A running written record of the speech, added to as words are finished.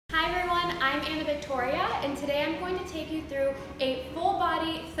I'm Anna Victoria, and today I'm going to take you through a full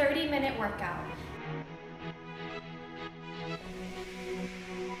body 30-minute workout.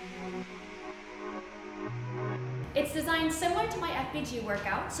 It's designed similar to my FBG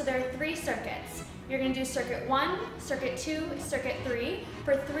workout, so there are 3 circuits. You're going to do circuit 1, circuit 2, circuit 3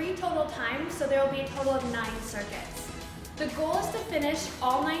 for 3 total times, so there will be a total of 9 circuits. The goal is to finish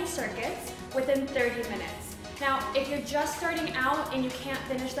all 9 circuits within 30 minutes. Now, if you're just starting out and you can't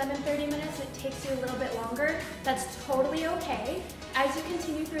finish them in 30 minutes, it takes you a little bit longer, that's totally okay. As you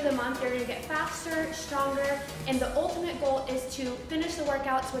continue through the month, you're going to get faster, stronger, and the ultimate goal is to finish the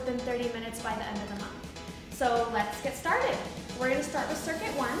workouts within 30 minutes by the end of the month. So let's get started. We're going to start with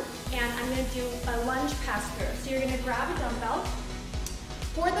circuit 1, and I'm going to do a lunge pass-through. So you're going to grab a dumbbell.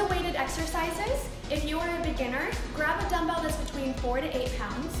 For the weighted exercises, if you are a beginner, grab a dumbbell that's between 4 to 8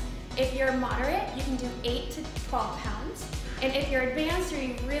 pounds. If you're moderate, you can do 8 to 12 pounds. And if you're advanced or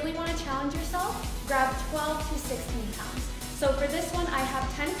you really want to challenge yourself, grab 12 to 16 pounds. So for this one, I have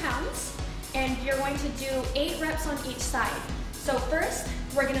 10 pounds, and you're going to do 8 reps on each side. So first,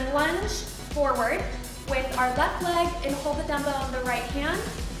 we're going to lunge forward with our left leg and hold the dumbbell in the right hand,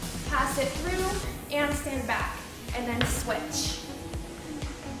 pass it through, and stand back, and then switch.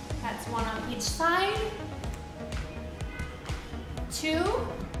 That's 1 on each side. 2,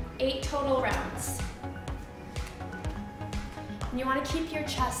 8 total rounds. And you want to keep your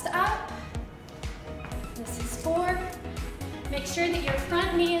chest up. This is 4. Make sure that your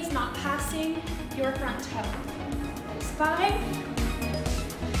front knee is not passing your front toe. That is 5.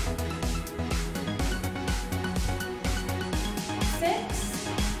 6.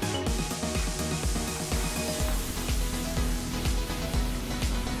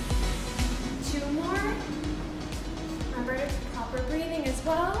 2 more. Remember proper breathing as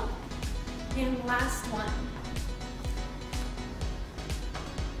well. And last one.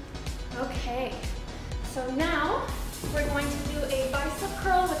 Okay, so now we're going to do a bicep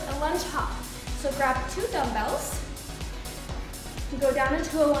curl with a lunge hop. So grab 2 dumbbells, go down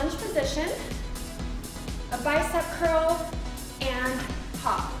into a lunge position, a bicep curl, and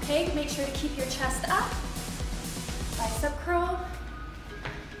hop. Okay, make sure to keep your chest up. Bicep curl.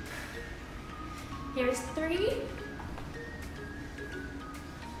 Here's 3,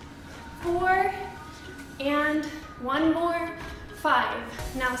 4, and 1 more,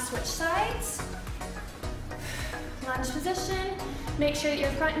 5. Now switch sides. Lunge position. Make sure that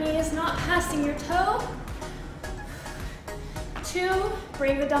your front knee is not passing your toe. 2,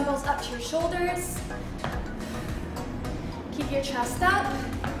 bring the dumbbells up to your shoulders. Keep your chest up.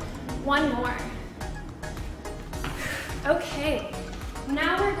 1 more. Okay,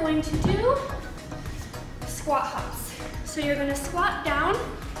 now we're going to do squat hops. So you're going to squat down,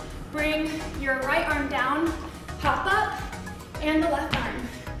 bring your right arm down, hop up, and the left arm.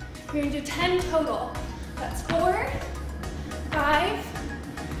 You're going to do 10 total. That's 4, 5,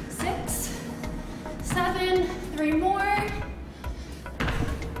 6, 7, 3 more.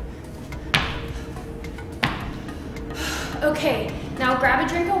 Okay, now grab a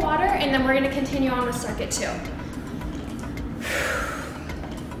drink of water, and then we're going to continue on with circuit 2.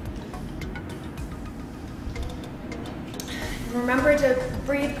 Remember to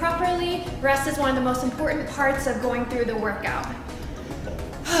breathe properly. Rest is one of the most important parts of going through the workout.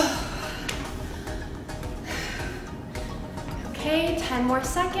 Okay, 10 more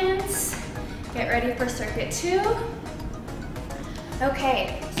seconds. Get ready for circuit 2.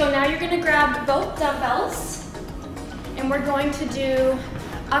 Okay, so now you're going to grab both dumbbells, and we're going to do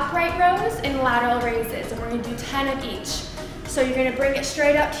upright rows and lateral raises, and we're going to do 10 of each. So you're going to bring it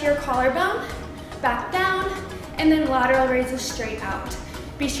straight up to your collarbone, back down, and then lateral raises straight out.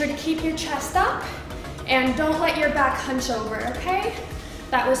 Be sure to keep your chest up and don't let your back hunch over, okay?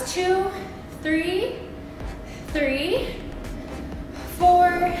 That was 2, 3, 3, 4,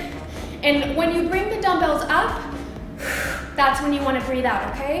 and when you bring the dumbbells up, that's when you want to breathe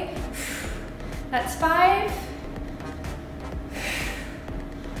out, okay? That's 5,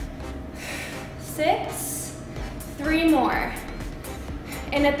 6, 3 more.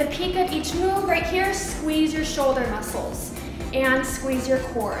 And at the peak of each move right here, squeeze your shoulder muscles and squeeze your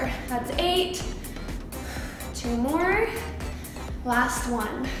core. That's 8, 2 more, last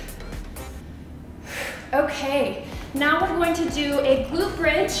one. Okay, now we're going to do a glute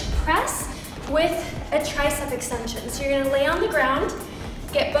bridge press with a tricep extension. So you're gonna lay on the ground,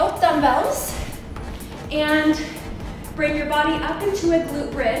 get both dumbbells, and bring your body up into a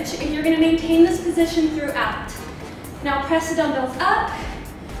glute bridge, and you're gonna maintain this position throughout. Now press the dumbbells up,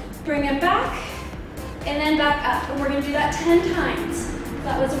 bring them back, and then back up. And we're gonna do that 10 times.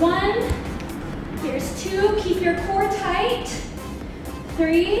 That was 1, here's 2, keep your core tight,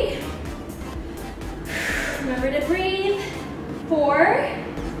 3, Remember to breathe. 4.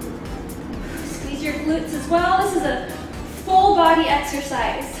 Squeeze your glutes as well. This is a full body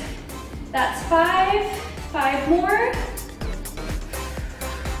exercise. That's 5. 5 more.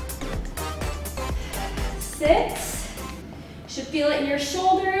 6. Should feel it in your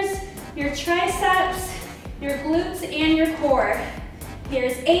shoulders, your triceps, your glutes, and your core.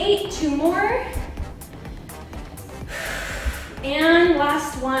 Here's 8. 2 more. And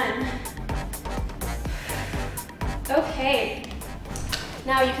last one. Okay.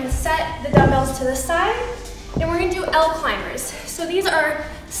 Now you can set the dumbbells to the side, and we're gonna do L climbers. So these are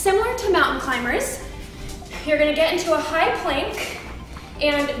similar to mountain climbers. You're gonna get into a high plank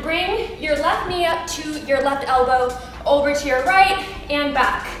and bring your left knee up to your left elbow, over to your right and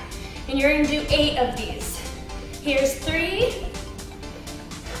back. And you're gonna do 8 of these. Here's 3,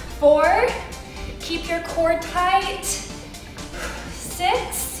 4, keep your core tight,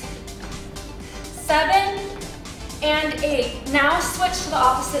 6, 7, and 8. Now switch to the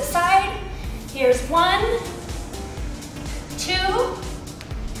opposite side. Here's 1, 2,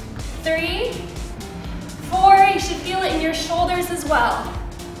 3, 4. You should feel it in your shoulders as well.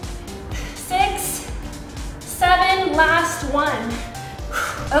 6, 7, last one.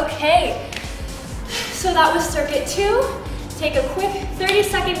 Okay, so that was circuit 2. Take a quick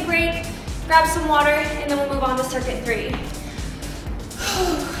 30-second break, grab some water, and then we'll move on to circuit 3.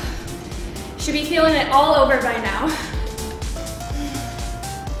 Should be feeling it all over by now.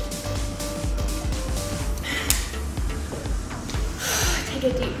 Take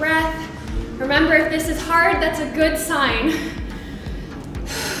a deep breath. Remember, if this is hard, that's a good sign.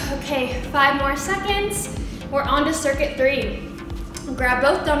 Okay, 5 more seconds. We're on to circuit 3. Grab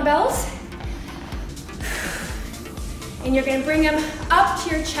both dumbbells, and you're gonna bring them up to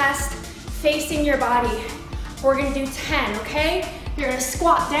your chest, facing your body. We're gonna do 10, okay? You're gonna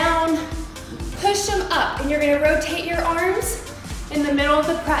squat down, push them up, and you're gonna rotate your arms in the middle of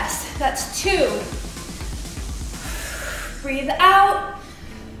the press. That's 2. Breathe out.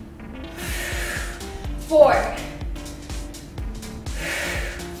 4.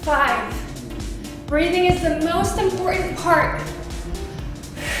 5. Breathing is the most important part.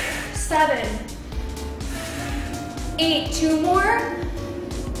 7. 8. 2 more.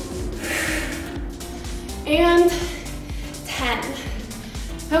 And 10.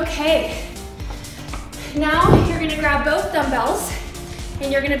 Okay. Now you're gonna grab both dumbbells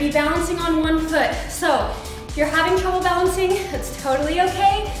and you're gonna be balancing on one foot. So if you're having trouble balancing, that's totally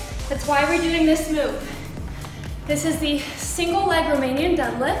okay. That's why we're doing this move. This is the single leg Romanian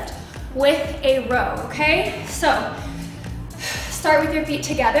deadlift with a row, okay? So start with your feet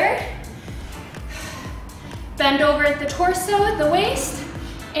together. Bend over at the torso, at the waist,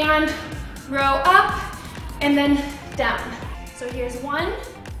 and row up and then down. So here's 1,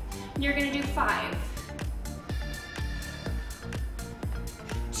 you're gonna do 5.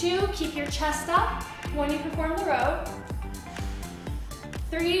 2, keep your chest up when you perform the row.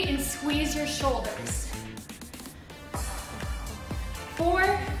 3, and squeeze your shoulders. 4,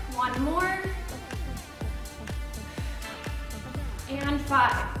 1 more. And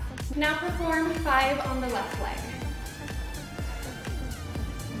 5. Now perform 5 on the left leg.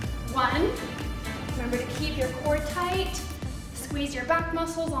 1, remember to keep your core tight. Squeeze your back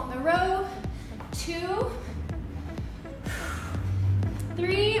muscles on the row. 2,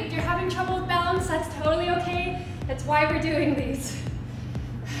 3, if you're having trouble with balance, that's totally okay. That's why we're doing these.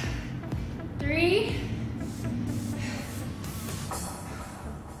 3,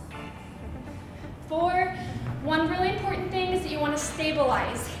 4. One really important thing is that you want to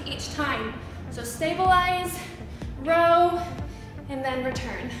stabilize each time. So stabilize, row, and then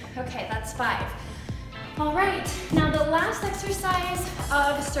return. Okay, that's 5. All right, now the last exercise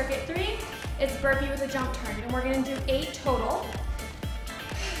of circuit 3 is burpee with a jump turn, and we're gonna do 8 total.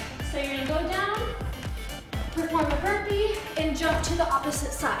 So you're gonna go down, perform a burpee, and jump to the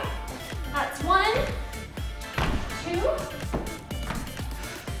opposite side. That's 1, 2,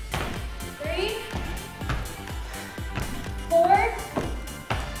 3, 4.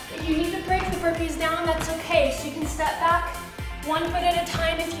 If you need to break the burpees down, that's okay. So you can step back 1 foot at a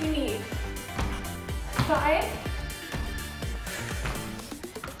time if you need. 5,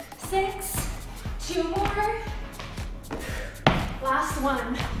 6, 2 more. Last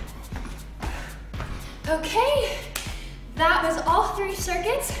one. Okay, that was all 3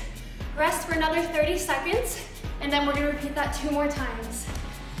 circuits. Rest for another 30 seconds, and then we're gonna repeat that 2 more times.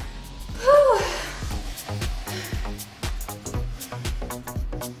 Whew.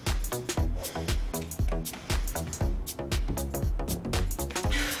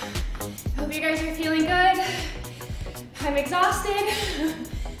 Hope you guys are feeling good. I'm exhausted.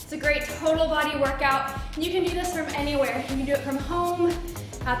 It's a great total total body workout. You can do this from anywhere. You can do it from home,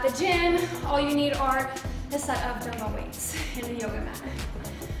 at the gym. All you need are a set of dumbbell weights and a yoga mat.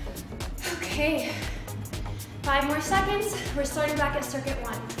 Okay, 5 more seconds. We're starting back at circuit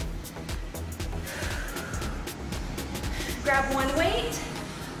 1. Grab one weight.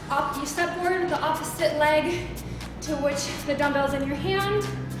 You step forward with the opposite leg to which the dumbbell's in your hand.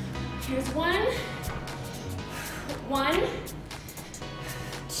 Here's 1, 1,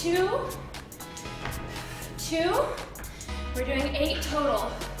 2, 2. We're doing 8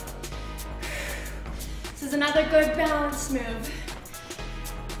 total. This is another good balance move.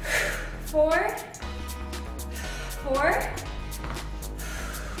 4, 4.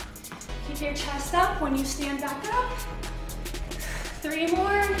 Keep your chest up when you stand back up. 3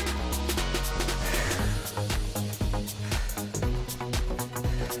 more.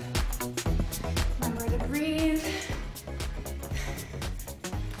 Remember to breathe.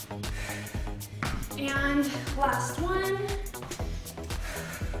 And last one.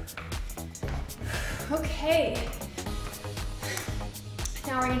 Okay.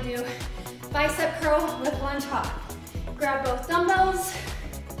 Now we're gonna do bicep curl with lunge hop. Grab both dumbbells.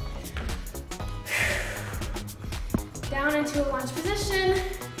 Down into a lunge position.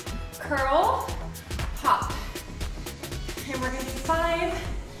 Curl, hop. And we're gonna do 5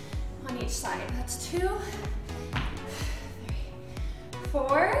 on each side. That's 2, 3,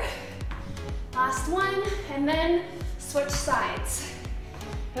 4. Last one, and then switch sides.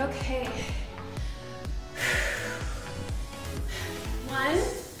 Okay. 1.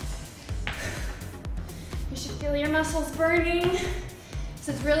 You should feel your muscles burning. This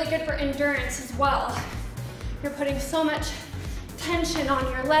is really good for endurance as well. You're putting so much tension on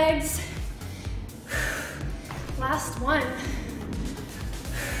your legs. Last one.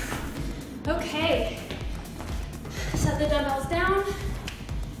 Okay. Set the dumbbells down.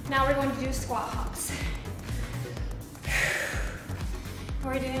 Now we're going to do squat hops.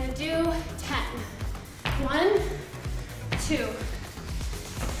 We're going to do 10. 1, 2.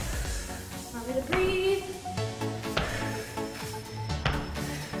 Remember to breathe.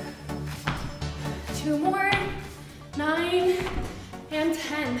 2 more. 9 and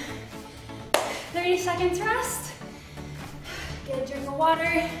 10. 30 seconds rest. Get a drink of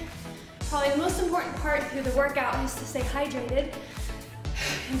water. Probably the most important part through the workout is to stay hydrated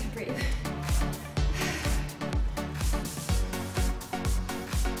and to breathe.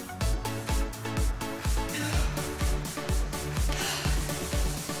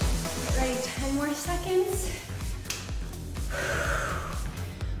 Get ready, 10 more seconds.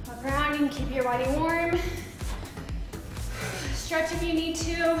 Walk around, you can keep your body warm. Stretch if you need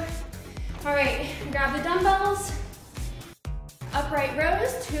to. All right, grab the dumbbells. Upright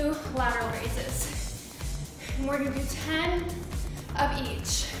rows to lateral raises. And we're gonna do 10 of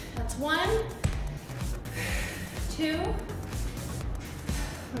each. That's 1, 2,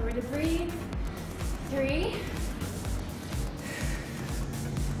 remember to breathe, 3,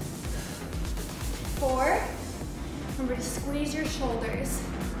 4, remember to squeeze your shoulders,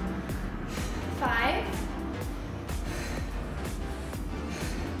 5,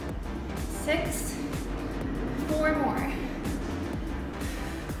 6, 4 more.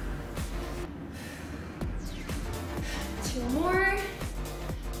 2 more.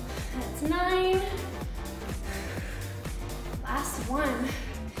 That's 9. Last one.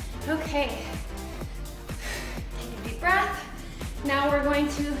 Okay. Take a deep breath. Now we're going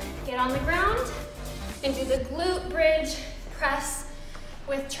to get on the ground and do the glute bridge press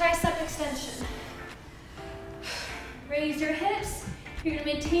with tricep extension. Raise your hips. You're gonna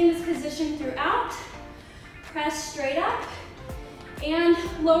maintain this position throughout. Press straight up and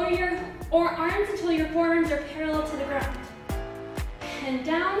lower your arms until your forearms are parallel to the ground. And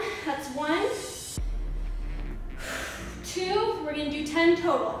down, that's 1, 2, we're gonna do 10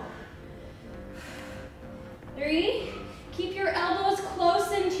 total. 3, keep your elbows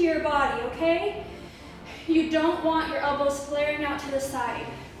close into your body, okay? You don't want your elbows flaring out to the side.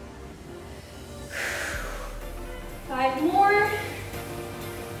 5 more.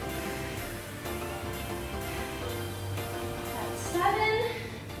 That's 7.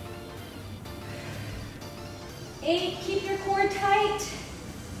 8, keep your core tight.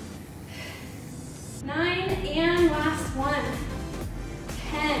 9, and last one.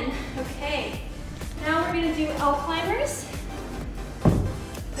 10, okay. Now we're gonna do L climbers.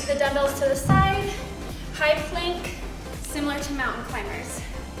 Put the dumbbells to the side. High plank, similar to mountain climbers.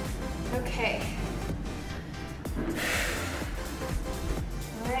 Okay.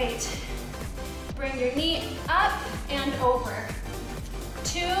 All right. Bring your knee up and over.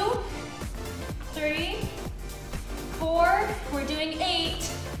 2, 3, 4, we're doing 8,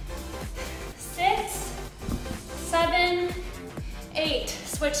 8.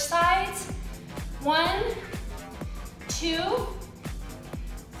 Switch sides. 1, 2,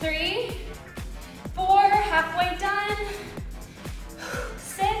 3, 4, halfway done.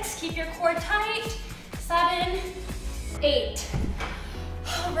 6, keep your core tight. 7, 8.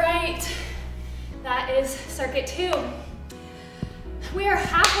 All right, that is circuit 2. We are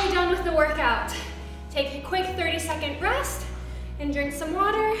halfway done with the workout. Take a quick 30-second rest and drink some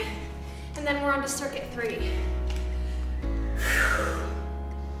water, and then we're on to circuit 3.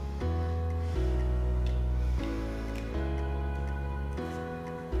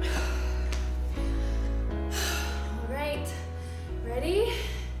 All right, ready?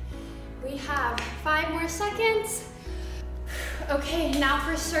 We have 5 more seconds. Okay, now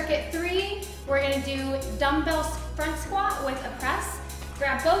for circuit 3, we're gonna do dumbbell front squat with a press.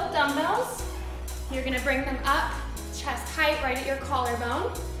 Grab both dumbbells. You're gonna bring them up, chest height, right at your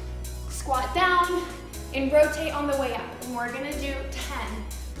collarbone. Squat down and rotate on the way up. And we're gonna do 10.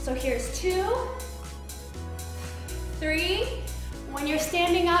 So here's 2, 3. When you're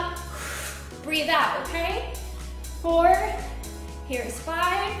standing up, breathe out, okay? 4, here's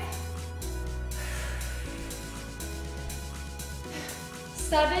 5,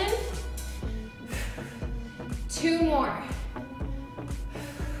 7, 2 more,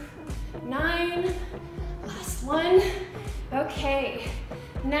 9, last one. Okay,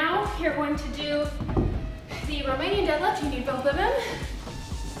 now you're going to do the Romanian deadlift. You need both of them.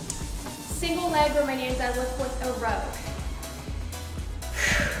 Single leg Romanian deadlift with a row.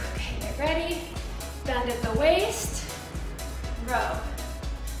 Okay, get ready. Bend at the waist, row.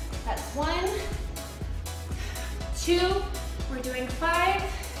 That's 1, 2, we're doing 5,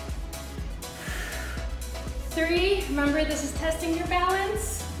 3, remember this is testing your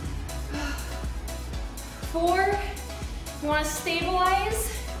balance. 4, you want to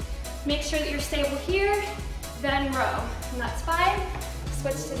stabilize, make sure that you're stable here, then row. And that's 5,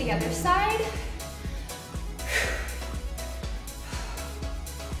 switch to the other side.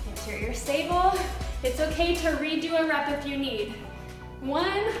 Make sure you're stable. It's okay to redo a rep if you need.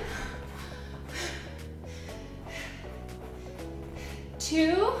 1,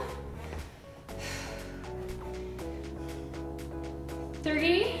 2,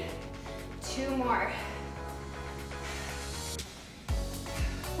 3, 2 more.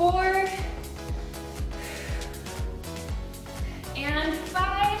 4, and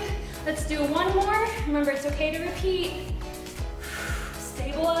 5. Let's do 1 more. Remember, it's okay to repeat.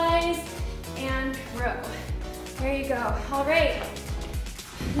 Stabilize and row. There you go. All right.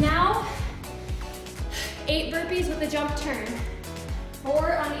 Now, 8 burpees with a jump turn.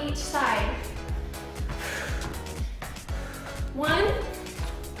 4 on each side. 1,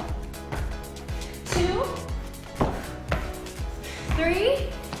 2, 3,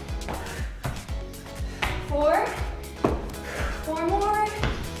 4, 4 more.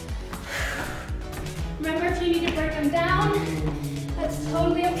 Remember, if you need to break them down, that's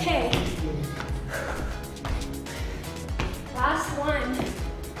totally okay. Last one.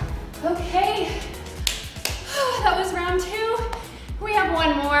 Okay, that was round 2. We have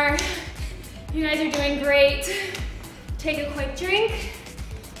 1 more. You guys are doing great. Take a quick drink,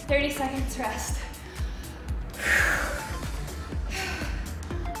 30 seconds rest.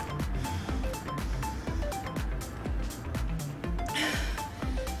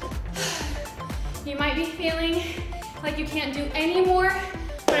 You might be feeling like you can't do any more,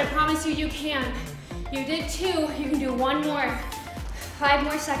 but I promise you, you can. You did 2, you can do 1 more. 5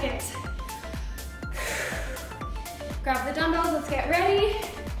 more seconds. Grab the dumbbells, let's get ready.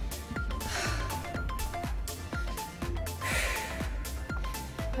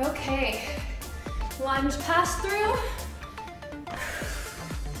 Okay, lunge pass through.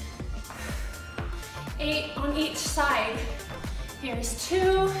 8 on each side. Here's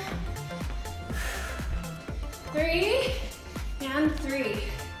 2, 3, and 3.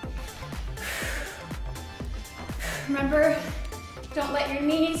 Remember, don't let your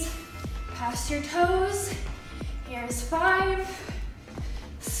knees pass your toes. Here's 5.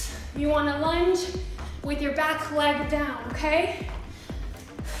 You want to lunge with your back leg down, okay?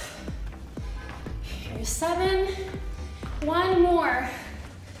 Here's 7. 1 more.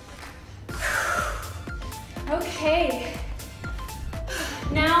 Okay.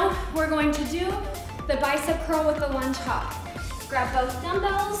 Now we're going to do the bicep curl with the lunge hop. Grab both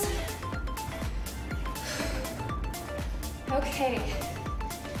dumbbells. Okay.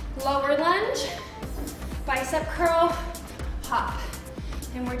 Lower lunge, bicep curl, hop.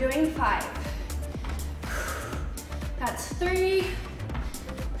 And we're doing 5. That's 3,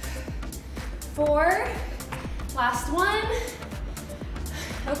 4, last one.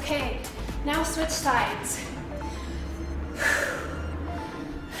 Okay, now switch sides.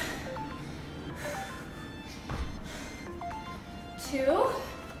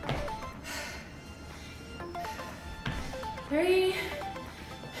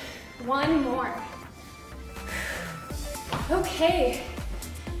 One more. Okay,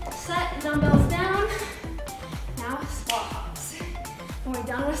 set dumbbells down. Now squat hops. And we're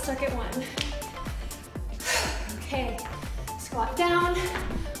done with circuit one. Okay, squat down,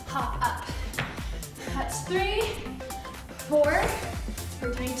 hop up. That's 3, 4,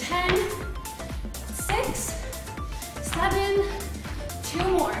 we're doing 10, 6, 7, 2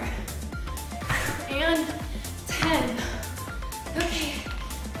 more, and 10. Okay,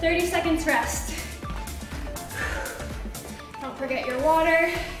 30 seconds rest. Don't forget your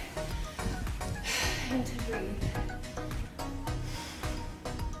water, and to breathe.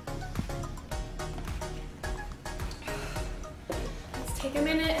 Let's take a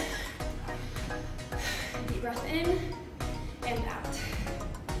minute. Deep breath in and out.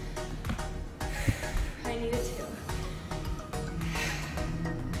 I needed 2.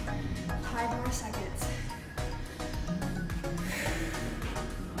 5 more seconds.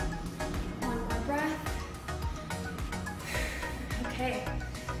 One more breath. Okay,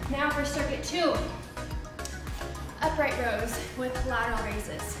 now for circuit 2. Upright rows with lateral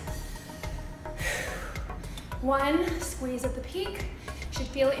raises. 1, squeeze at the peak. Should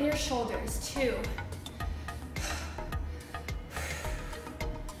feel it in your shoulders. 2,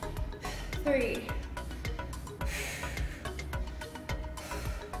 3,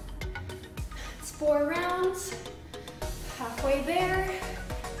 4 rounds, halfway there,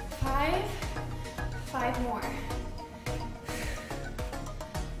 5, 5 more,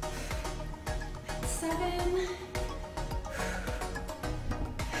 7,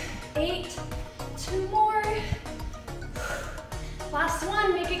 8, 2 more, last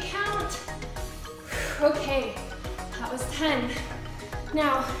one, make it count. Okay, that was 10.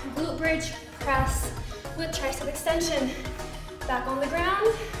 Now, glute bridge press with tricep extension. Back on the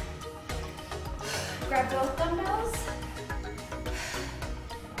ground. Grab both dumbbells.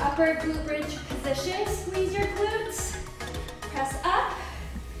 Upper glute bridge position. Squeeze your glutes. Press up.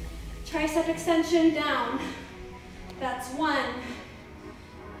 Tricep extension down. That's 1.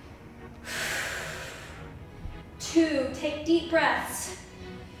 2. Take deep breaths.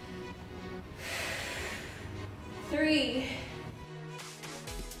 3.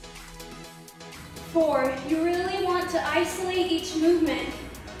 4, you really want to isolate each movement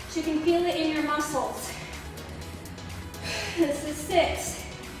so you can feel it in your muscles. This is 6.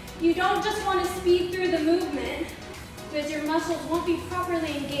 You don't just want to speed through the movement because your muscles won't be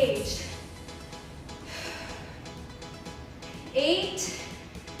properly engaged. 8,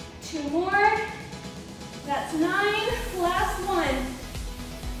 2 more, that's 9, last one,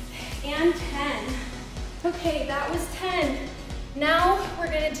 and 10. Okay, that was 10. Now we're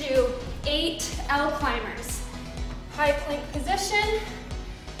gonna do 8 L climbers. High plank position.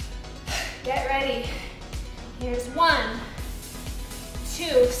 Get ready. Here's 1,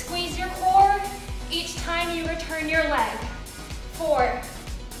 2, squeeze your core each time you return your leg. 4,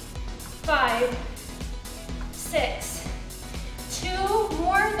 5, 6, 2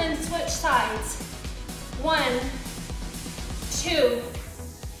 more, then switch sides. 1, 2,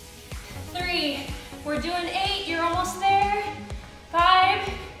 3, we're doing 8, you're almost there. 5,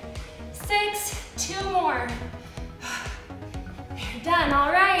 6, 2 more. You're done,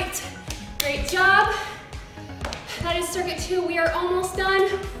 all right. Great job. That is circuit 2, we are almost done.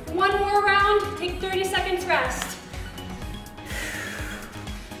 One more round, take 30 seconds rest.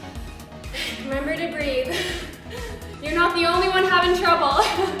 Remember to breathe. You're not the only one having trouble.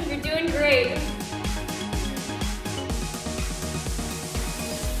 You're doing great.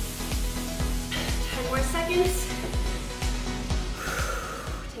 More seconds.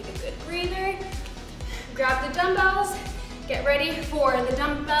 Take a good breather. Grab the dumbbells. Get ready for the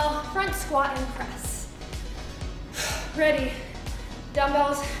dumbbell front squat and press. Ready.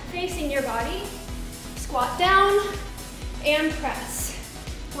 Dumbbells facing your body. Squat down and press.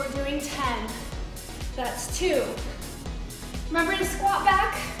 We're doing 10. That's 2. Remember to squat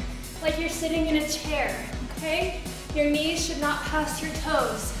back like you're sitting in a chair, okay? Your knees should not pass your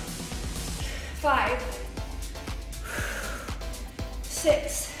toes. 5,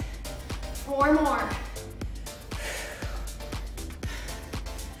 6, 4 more,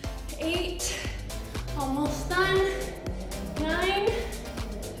 8, almost done, 9,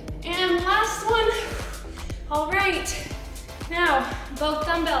 and last one. All right, now both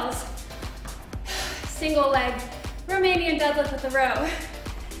dumbbells, single leg, Romanian deadlift with a row.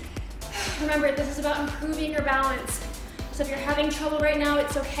 Remember, this is about improving your balance. So if you're having trouble right now,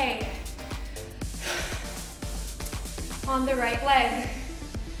 it's okay. On the right leg.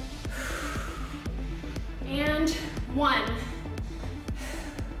 And 1,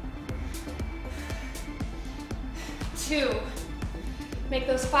 2, Make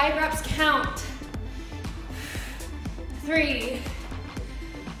those 5 reps count. 3,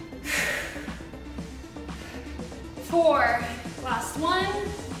 4, last one.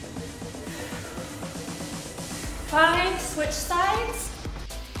 5, switch sides.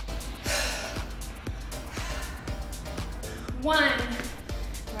 1,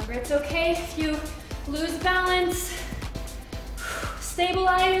 remember it's okay if you lose balance.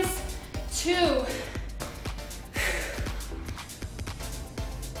 Stabilize. 2,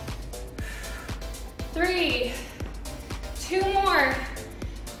 3, 2 more.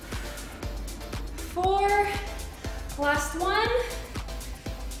 4, last one.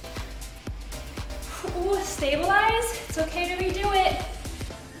 Ooh, stabilize. It's okay to redo it.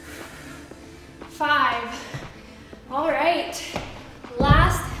 5. All right.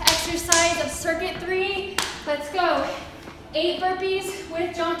 Last exercise of circuit 3. Let's go. 8 burpees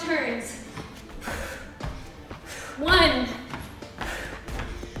with jump turns. 1,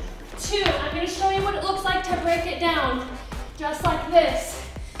 2. I'm going to show you what it looks like to break it down. Just like this.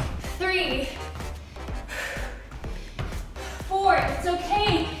 3, 4. It's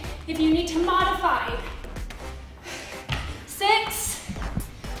okay if you need to modify. 6,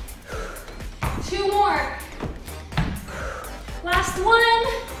 2 more. Last one.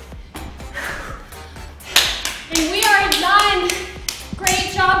 And we are done.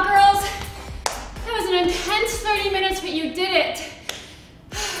 Great job, girls. That was an intense 30 minutes, but you did it.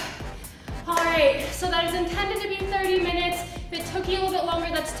 All right, so that is intended to be 30 minutes. If it took you a little bit longer,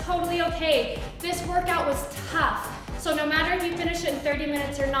 that's totally okay. This workout was tough. So no matter if you finish it in 30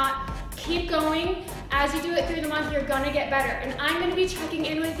 minutes or not, keep going. As you do it through the month, you're gonna get better. And I'm gonna be checking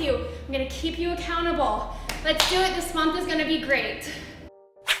in with you. I'm gonna keep you accountable. Let's do it. This month is gonna be great.